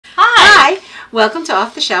Welcome to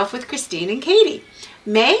Off the Shelf with Christine and Katie.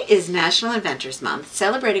 May is National Inventors Month,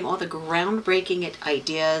 celebrating all the groundbreaking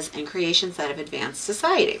ideas and creations that have advanced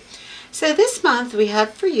society. So this month we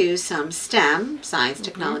have for you some STEM, science,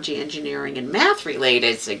 technology, engineering, and math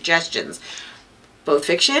related suggestions, both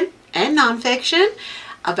fiction and nonfiction,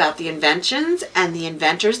 about the inventions and the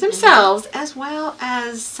inventors themselves, as well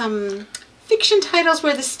as some fiction titles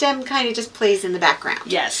where the STEM kind of just plays in the background.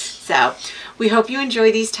 Yes. So we hope you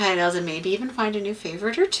enjoy these titles and maybe even find a new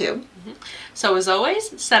favorite or two. So as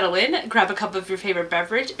always, settle in, grab a cup of your favorite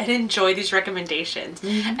beverage, and enjoy these recommendations.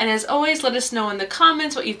 And as always, let us know in the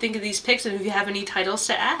comments what you think of these picks and if you have any titles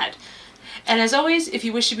to add. And as always, if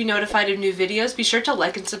you wish to be notified of new videos, be sure to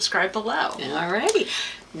like and subscribe below. Alrighty.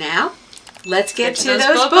 Now, let's get to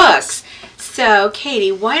those books. So,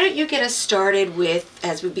 Katie, why don't you get us started with,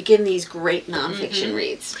 as we begin these great nonfiction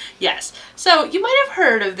reads? Yes. So, you might have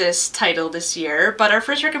heard of this title this year, but our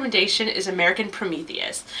first recommendation is American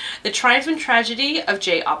Prometheus, The Triumph and Tragedy of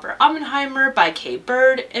J. Oppenheimer by Kay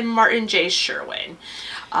Bird and Martin J. Sherwin.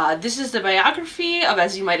 This is the biography of,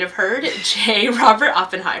 as you might have heard, J. Robert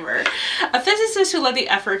Oppenheimer, a physicist who led the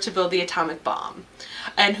effort to build the atomic bomb,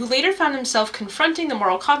 and who later found himself confronting the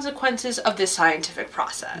moral consequences of this scientific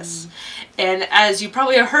process. And as you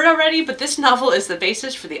probably have heard already, but this novel is the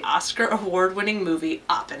basis for the Oscar award-winning movie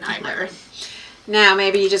Oppenheimer. Now,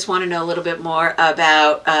 maybe you just want to know a little bit more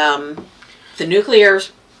about the nuclear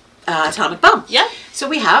atomic bomb. Yeah. So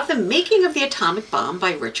we have The Making of the Atomic Bomb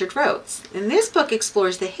by Richard Rhodes. And this book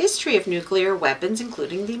explores the history of nuclear weapons,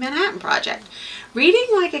 including the Manhattan Project. Reading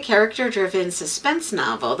like a character-driven suspense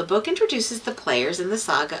novel, the book introduces the players in the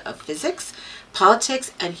saga of physics,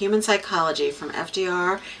 politics, and human psychology, from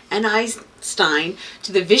FDR and Einstein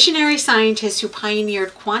to the visionary scientists who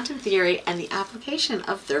pioneered quantum theory and the application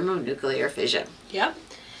of thermonuclear fission. Yep.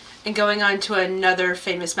 And going on to another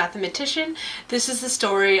famous mathematician, this is the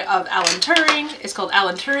story of Alan Turing. It's called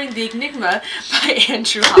Alan Turing, The Enigma by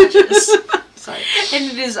Andrew Hodges. Sorry. And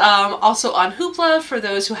it is also on Hoopla for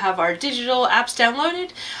those who have our digital apps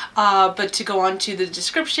downloaded. But to go on to the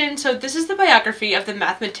description, so this is the biography of the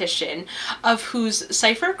mathematician of whose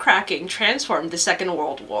cipher cracking transformed the Second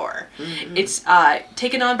World War. It's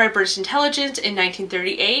taken on by British intelligence in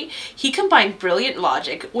 1938. He combined brilliant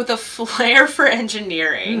logic with a flair for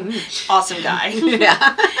engineering. Awesome guy.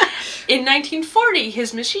 Yeah. In 1940,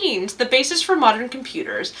 his machines, the basis for modern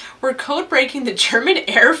computers, were code-breaking the German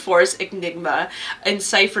Air Force Enigma and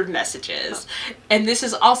ciphered messages. And this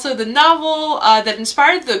is also the novel that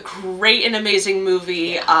inspired the great and amazing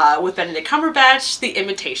movie with Benedict Cumberbatch, The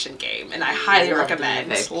Imitation Game. And I highly recommend.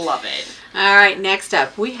 Love it. All right, next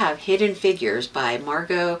up, we have Hidden Figures by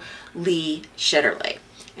Margot Lee Shetterly.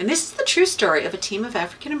 And this is the true story of a team of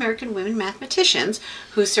African-American women mathematicians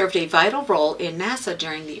who served a vital role in NASA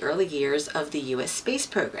during the early years of the U.S. space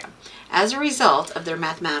program. As a result of their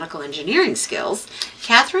mathematical engineering skills,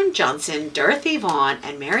 Katherine Johnson, Dorothy Vaughan,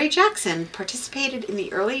 and Mary Jackson participated in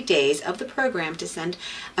the early days of the program to send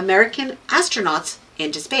American astronauts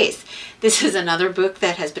into space. This is another book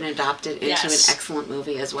that has been adopted into an excellent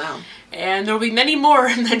movie as well. And there will be many more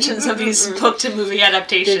mentions of these book to movie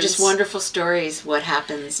adaptations. They're just wonderful stories, what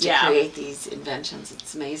happens to create these inventions.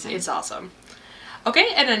 It's amazing. It's awesome.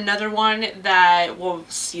 Okay, and another one that we'll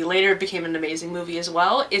see later became an amazing movie as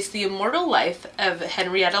well is The Immortal Life of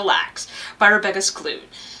Henrietta Lacks by Rebecca Skloot.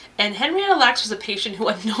 And Henrietta Lacks was a patient who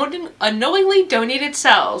unknowingly donated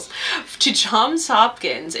cells to Johns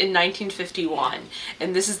Hopkins in 1951.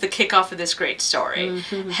 And this is the kickoff of this great story.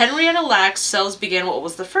 Henrietta Lacks' cells began what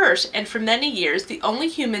was the first, and for many years, the only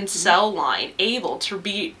human cell line able to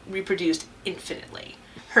be reproduced infinitely.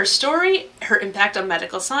 Her story, her impact on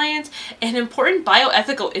medical science, and important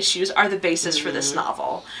bioethical issues are the basis for this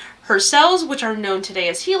novel. Her cells, which are known today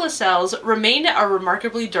as HeLa cells, remain a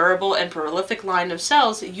remarkably durable and prolific line of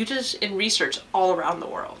cells used in research all around the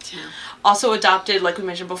world. Also adopted, like we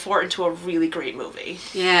mentioned before, into a really great movie.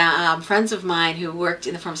 Yeah, friends of mine who worked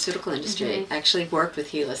in the pharmaceutical industry actually worked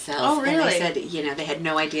with HeLa cells. Oh, really? And they said, you know, they had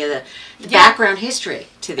no idea the background history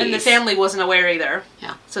to these. And the family wasn't aware either.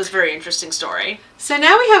 Yeah. So it's a very interesting story. So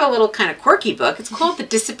now we have a little kind of quirky book. It's called The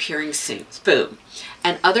Disappearing Spoon,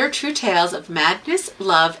 and Other True Tales of Madness,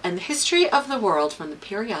 Love, and the History of the World from the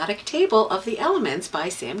Periodic Table of the Elements by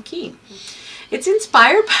Sam Keene. It's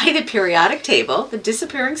inspired by the periodic table. The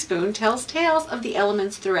Disappearing Spoon tells tales of the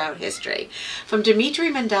elements throughout history, from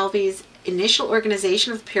Dmitri Mendeleev's initial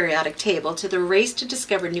organization of the periodic table to the race to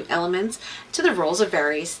discover new elements to the roles of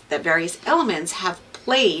various elements have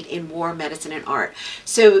played in war, medicine, and art.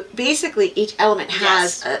 So basically each element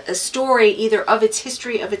has a story either of its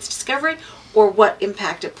history, of its discovery, or what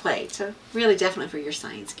impact it played. So really definitely for your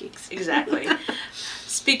science geeks. Exactly.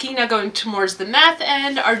 Speaking now going towards the math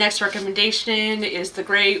end, our next recommendation is the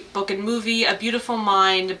great book and movie A Beautiful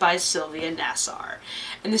Mind by Sylvia Nassar.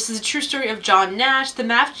 And this is a true story of John Nash, the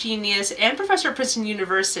math genius and professor at Princeton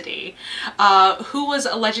University, who was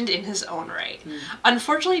a legend in his own right.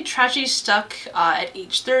 Unfortunately, tragedy struck at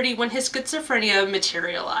age 30 when his schizophrenia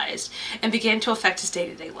materialized and began to affect his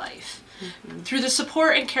day-to-day life. Through the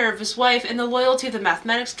support and care of his wife and the loyalty of the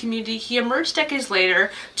mathematics community, he emerged decades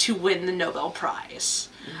later to win the Nobel Prize.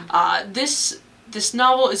 This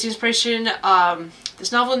novel is the inspiration.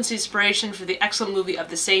 This novel is the inspiration for the excellent movie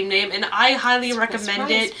of the same name, and I highly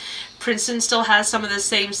recommend it. Princeton still has some of the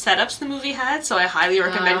same setups the movie had, so I highly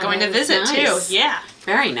recommend going to visit too. Yeah,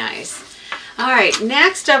 very nice. All right,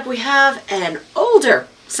 next up we have an older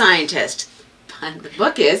scientist. And the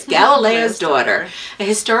book is Galileo's Daughter, a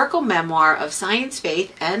historical memoir of science,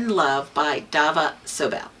 faith, and love by Dava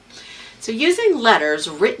Sobel. So using letters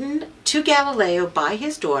written to Galileo by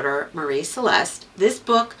his daughter, Marie Celeste, this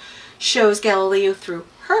book shows Galileo through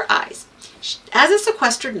her eyes. As a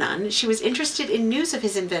sequestered nun, she was interested in news of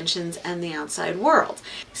his inventions and the outside world,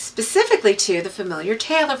 specifically to the familiar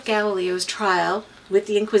tale of Galileo's trial with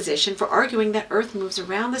the Inquisition for arguing that Earth moves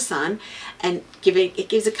around the sun, and it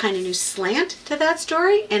gives a kind of new slant to that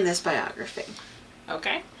story in this biography.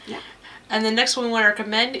 Okay. Yeah. And the next one we want to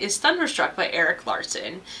recommend is Thunderstruck by Eric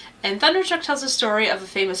Larson. And Thunderstruck tells the story of a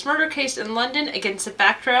famous murder case in London against the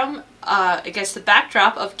backdrop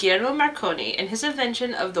of Guillermo Marconi and his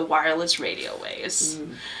invention of the wireless radio waves.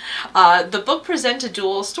 The book presents a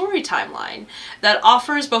dual story timeline that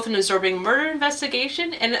offers both an absorbing murder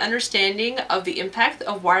investigation and an understanding of the impact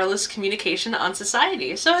of wireless communication on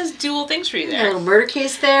society. So it has dual things for you there. A little murder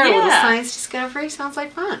case there, a little science discovery. Sounds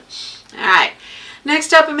like fun. All right.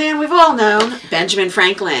 Next up, a man we've all known, Benjamin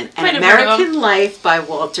Franklin, An American Life by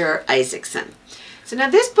Walter Isaacson. So now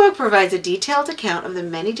this book provides a detailed account of the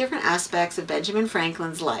many different aspects of Benjamin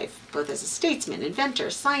Franklin's life, both as a statesman,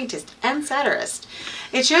 inventor, scientist, and satirist.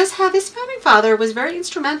 It shows how this founding father was very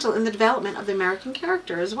instrumental in the development of the American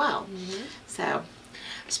character as well. So,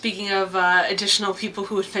 speaking of additional people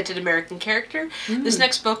who invented American character, this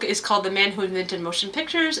next book is called The Man Who Invented Motion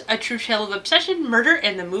Pictures, A True Tale of Obsession, Murder,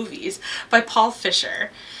 and the Movies by Paul Fisher.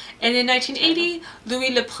 And in 1980,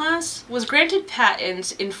 Louis Le Prince was granted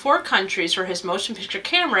patents in 4 countries for his motion picture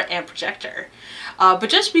camera and projector. But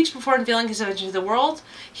just weeks before unveiling his invention to the world,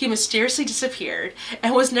 he mysteriously disappeared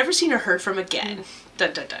and was never seen or heard from again.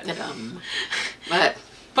 Dun dun dun.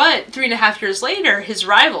 But 3.5 years later, his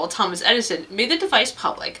rival, Thomas Edison, made the device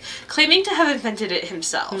public, claiming to have invented it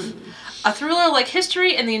himself. A thriller-like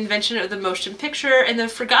history and the invention of the motion picture and the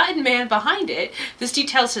forgotten man behind it, this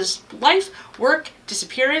details his life, work,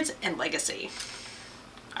 disappearance, and legacy.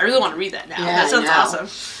 I really want to read that now. Yeah, that sounds awesome.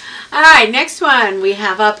 All right, next one we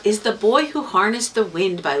have up is The Boy Who Harnessed the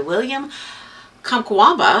Wind by William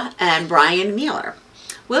Kamkwamba and Brian Mueller.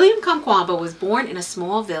 William Kamkwamba was born in a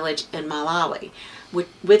small village in Malawi,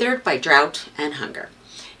 withered by drought and hunger.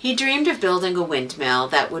 He dreamed of building a windmill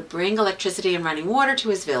that would bring electricity and running water to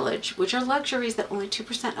his village, which are luxuries that only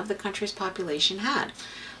 2% of the country's population had.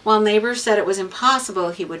 While neighbors said it was impossible,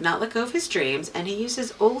 he would not let go of his dreams, and he used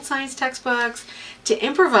his old science textbooks to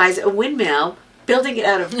improvise a windmill, building it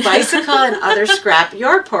out of bicycle and other scrap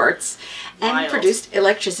yard parts, and produced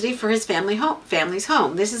electricity for his family's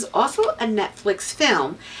home. This is also a Netflix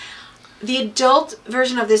film. The adult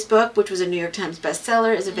version of this book, which was a New York Times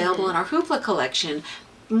bestseller, is available in our Hoopla collection.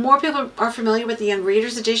 More people are familiar with the young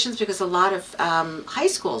readers editions because a lot of high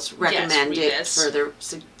schools recommend it for their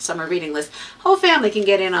summer reading list. Whole family can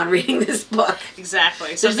get in on reading this book.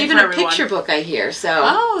 Exactly. There's even a picture book I hear.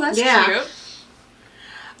 So that's cute.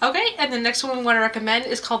 Okay, and the next one we want to recommend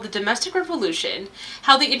is called The Domestic Revolution,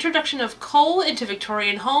 How the Introduction of Coal into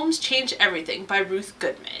Victorian Homes Changed Everything by Ruth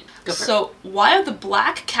Goodman. So, while the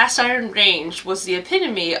black cast iron range was the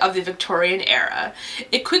epitome of the Victorian era,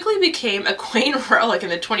 it quickly became a quaint relic in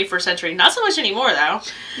the 21st century. Not so much anymore, though.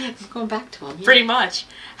 Yeah, I'm going back to them. Yeah. Pretty much.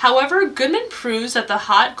 However, Goodman proves that the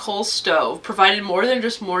hot coal stove provided more than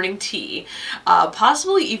just morning tea,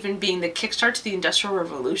 possibly even being the kickstart to the Industrial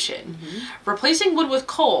Revolution. Replacing wood with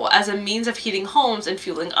coal as a means of heating homes and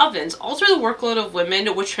fueling ovens altered the workload of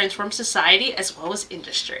women, which transformed society as well as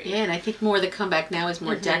industry. Yeah, and I think more the comeback now is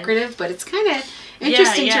more decorative, but it's kind of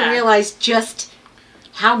interesting to realize just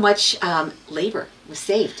how much labor was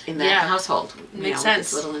saved in that household. Makes sense. With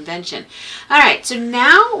this little invention. All right, so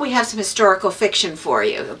now we have some historical fiction for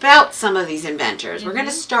you about some of these inventors. We're going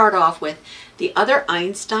to start off with The Other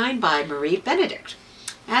Einstein by Marie Benedict.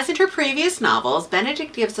 As in her previous novels,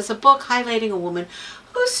 Benedict gives us a book highlighting a woman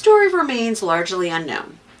whose story remains largely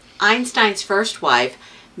unknown. Einstein's first wife,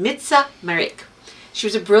 Mitza Marik. She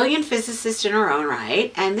was a brilliant physicist in her own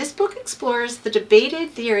right, and this book explores the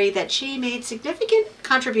debated theory that she made significant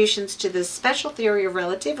contributions to the special theory of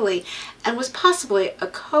relativity and was possibly a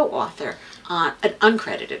co-author, an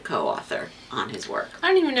uncredited co-author on his work.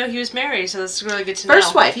 I didn't even know he was married, so that's really good to know.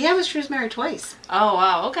 First wife. Yeah, she was married twice. Oh,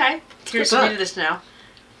 wow. Okay. Curious to read this now.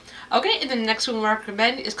 Okay, and the next one we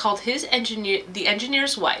recommend is called The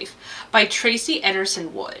Engineer's Wife by Tracy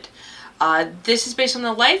Anderson Wood. This is based on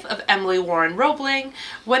the life of Emily Warren Roebling.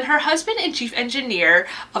 When her husband and chief engineer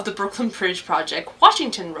of the Brooklyn Bridge project,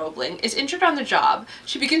 Washington Roebling, is injured on the job,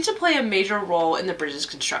 she begins to play a major role in the bridge's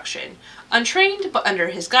construction. Untrained, but under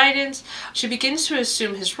his guidance, she begins to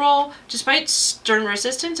assume his role, despite stern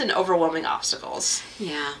resistance and overwhelming obstacles.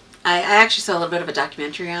 Yeah. I actually saw a little bit of a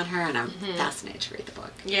documentary on her, and I'm fascinated to read the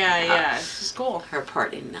book. Yeah, this is cool. Her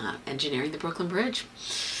part in engineering the Brooklyn Bridge.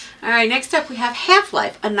 All right, next up we have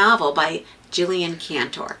Half-Life, a novel by Gillian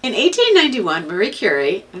Cantor. In 1891, Marie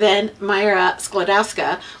Curie, then Myra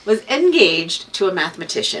Sklodowska, was engaged to a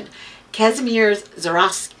mathematician, Kazimierz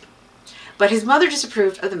Zoroski. But his mother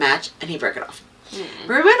disapproved of the match, and he broke it off.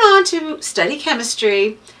 Marie went on to study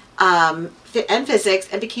chemistry and physics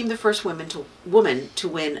and became the first woman to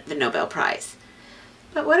win the Nobel Prize.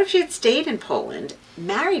 But what if she had stayed in Poland,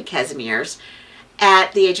 married Kazimierz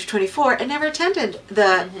at the age of 24, and never attended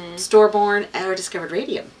the store-born or discovered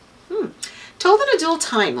radium? Told in a dual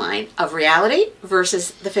timeline of reality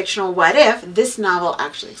versus the fictional what if, this novel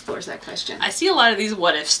actually explores that question. I see a lot of these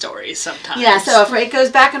what if stories sometimes. Yeah, so if it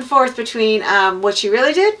goes back and forth between what she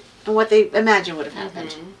really did and what they imagine would have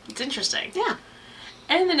happened. It's interesting. Yeah.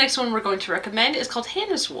 And the next one we're going to recommend is called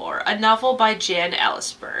Hannah's War, a novel by Jan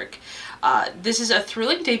Ellisberg. This is a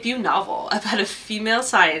thrilling debut novel about a female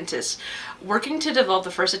scientist working to develop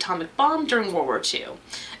the first atomic bomb during World War II,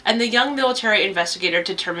 and the young military investigator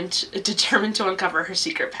determined to uncover her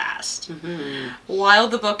secret past. While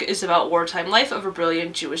the book is about wartime life of a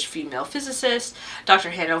brilliant Jewish female physicist, Dr.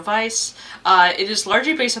 Hannah Weiss, it is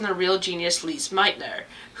largely based on the real genius Lise Meitner,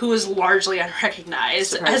 who is largely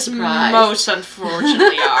unrecognized, as most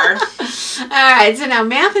unfortunately are. Alright, so now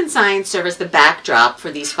math and science serve as the backdrop for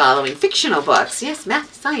these following fictional books. Yes,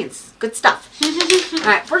 math, science, good stuff.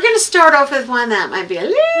 Alright, we're going to start off with one that might be a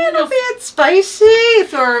little bit spicy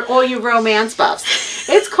for all you romance buffs.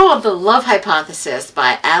 It's called The Love Hypothesis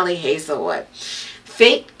by Ali Hazelwood.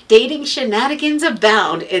 Fake dating shenanigans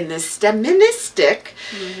abound in this feministic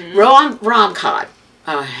rom-com.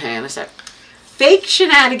 Oh, hang on a sec. Fake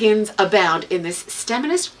shenanigans abound in this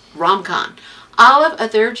STEMinist rom-com. Olive, a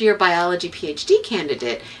third-year biology PhD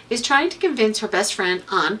candidate, is trying to convince her best friend,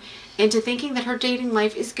 Anne, into thinking that her dating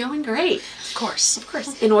life is going great. Of course.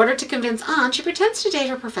 In order to convince Anne, she pretends to date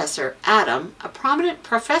her professor, Adam, a prominent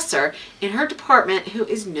professor in her department who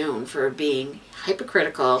is known for being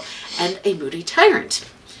hypocritical and a moody tyrant.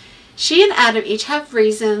 She and Adam each have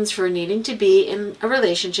reasons for needing to be in a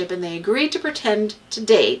relationship, and they agree to pretend to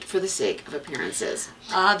date for the sake of appearances.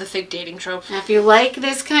 The fake dating trope. Now, if you like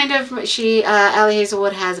this kind of, Ali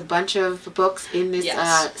Hazelwood has a bunch of books in this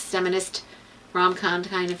STEMinist rom-com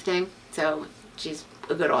kind of thing, so she's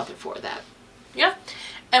a good author for that. Yeah.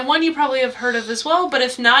 And one you probably have heard of as well, but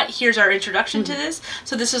if not, here's our introduction to this.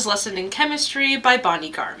 So this is Lesson in Chemistry by Bonnie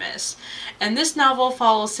Garmis. And this novel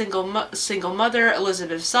follows single mother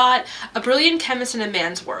Elizabeth Zott, a brilliant chemist in a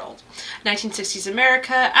man's world. 1960s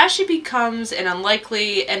America, as she becomes an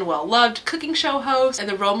unlikely and well-loved cooking show host and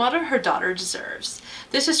the role model her daughter deserves.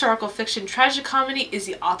 This historical fiction tragicomedy is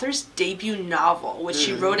the author's debut novel, which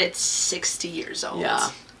she wrote at 60 years old.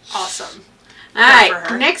 Yeah. Awesome. All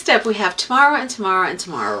right, next up we have Tomorrow and Tomorrow and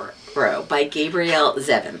Tomorrow by Gabrielle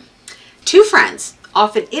Zevin. Two friends,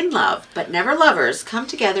 often in love but never lovers, come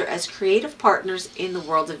together as creative partners in the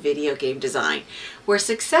world of video game design, where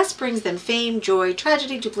success brings them fame, joy,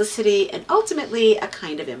 tragedy, duplicity, and ultimately a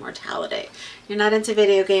kind of immortality. You're not into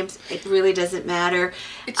video games, it really doesn't matter.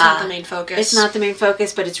 It's not the main focus. It's not the main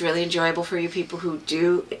focus, but it's really enjoyable for you people who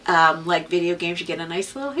do like video games. You get a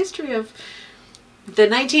nice little history of the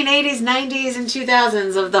 1980s, 90s, and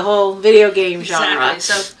 2000s of the whole video game genre. Exactly.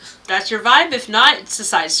 So that's your vibe. If not, it's a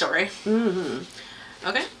side story.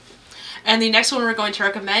 Okay. And the next one we're going to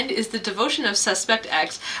recommend is The Devotion of Suspect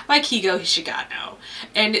X by Kigo Hishigano.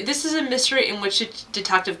 And this is a mystery in which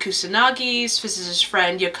Detective Kusanagi's physicist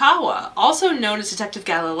friend Yokawa, also known as Detective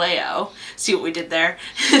Galileo, see what we did there,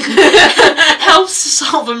 helps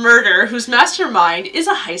solve a murder whose mastermind is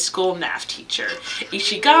a high school math teacher,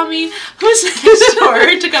 Ishigami, who's next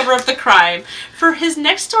door to cover up the crime for his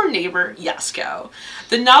next door neighbor, Yasuko.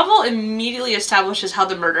 The novel immediately establishes how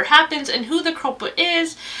the murder happens and who the culprit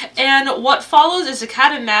is, and what follows is a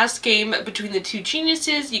cat and mouse game between the two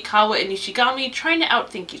geniuses, Yukawa and Ishigami, trying to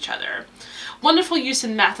outthink each other. Wonderful use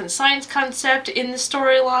of math and science concept in the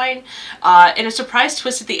storyline, and a surprise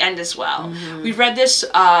twist at the end as well. Mm-hmm. We read this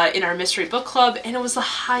in our mystery book club, and it was the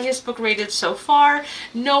highest book rated so far.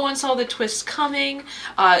 No one saw the twist coming.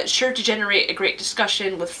 Sure to generate a great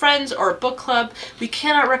discussion with friends or a book club. We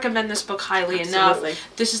cannot recommend this book highly enough.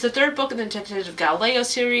 This is the third book in the Detective Galileo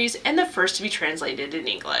series, and the first to be translated in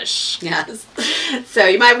English. Yes. So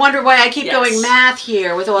you might wonder why I keep going math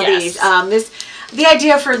here with all these. The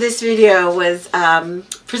idea for this video was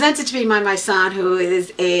presented to me by my son, who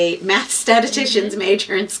is a math statisticians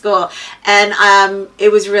major in school, and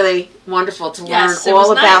it was really wonderful to learn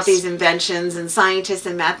all about these inventions and scientists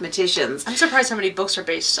and mathematicians. I'm surprised how many books are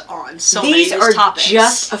based on so many of these topics. These are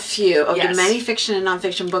just a few of the many fiction and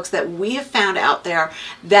nonfiction books that we have found out there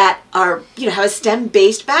that are, have a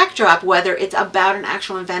STEM-based backdrop, whether it's about an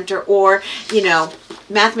actual inventor or,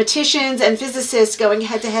 mathematicians and physicists going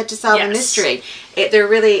head-to-head to solve a mystery. It's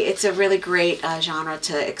a really great genre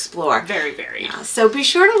to explore. Very, very. So be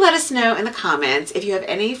sure to let us know in the comments if you have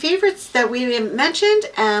any favorites that we mentioned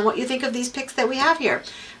and what you think of these picks that we have here.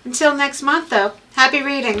 Until next month, though, happy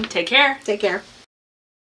reading. Take care. Take care.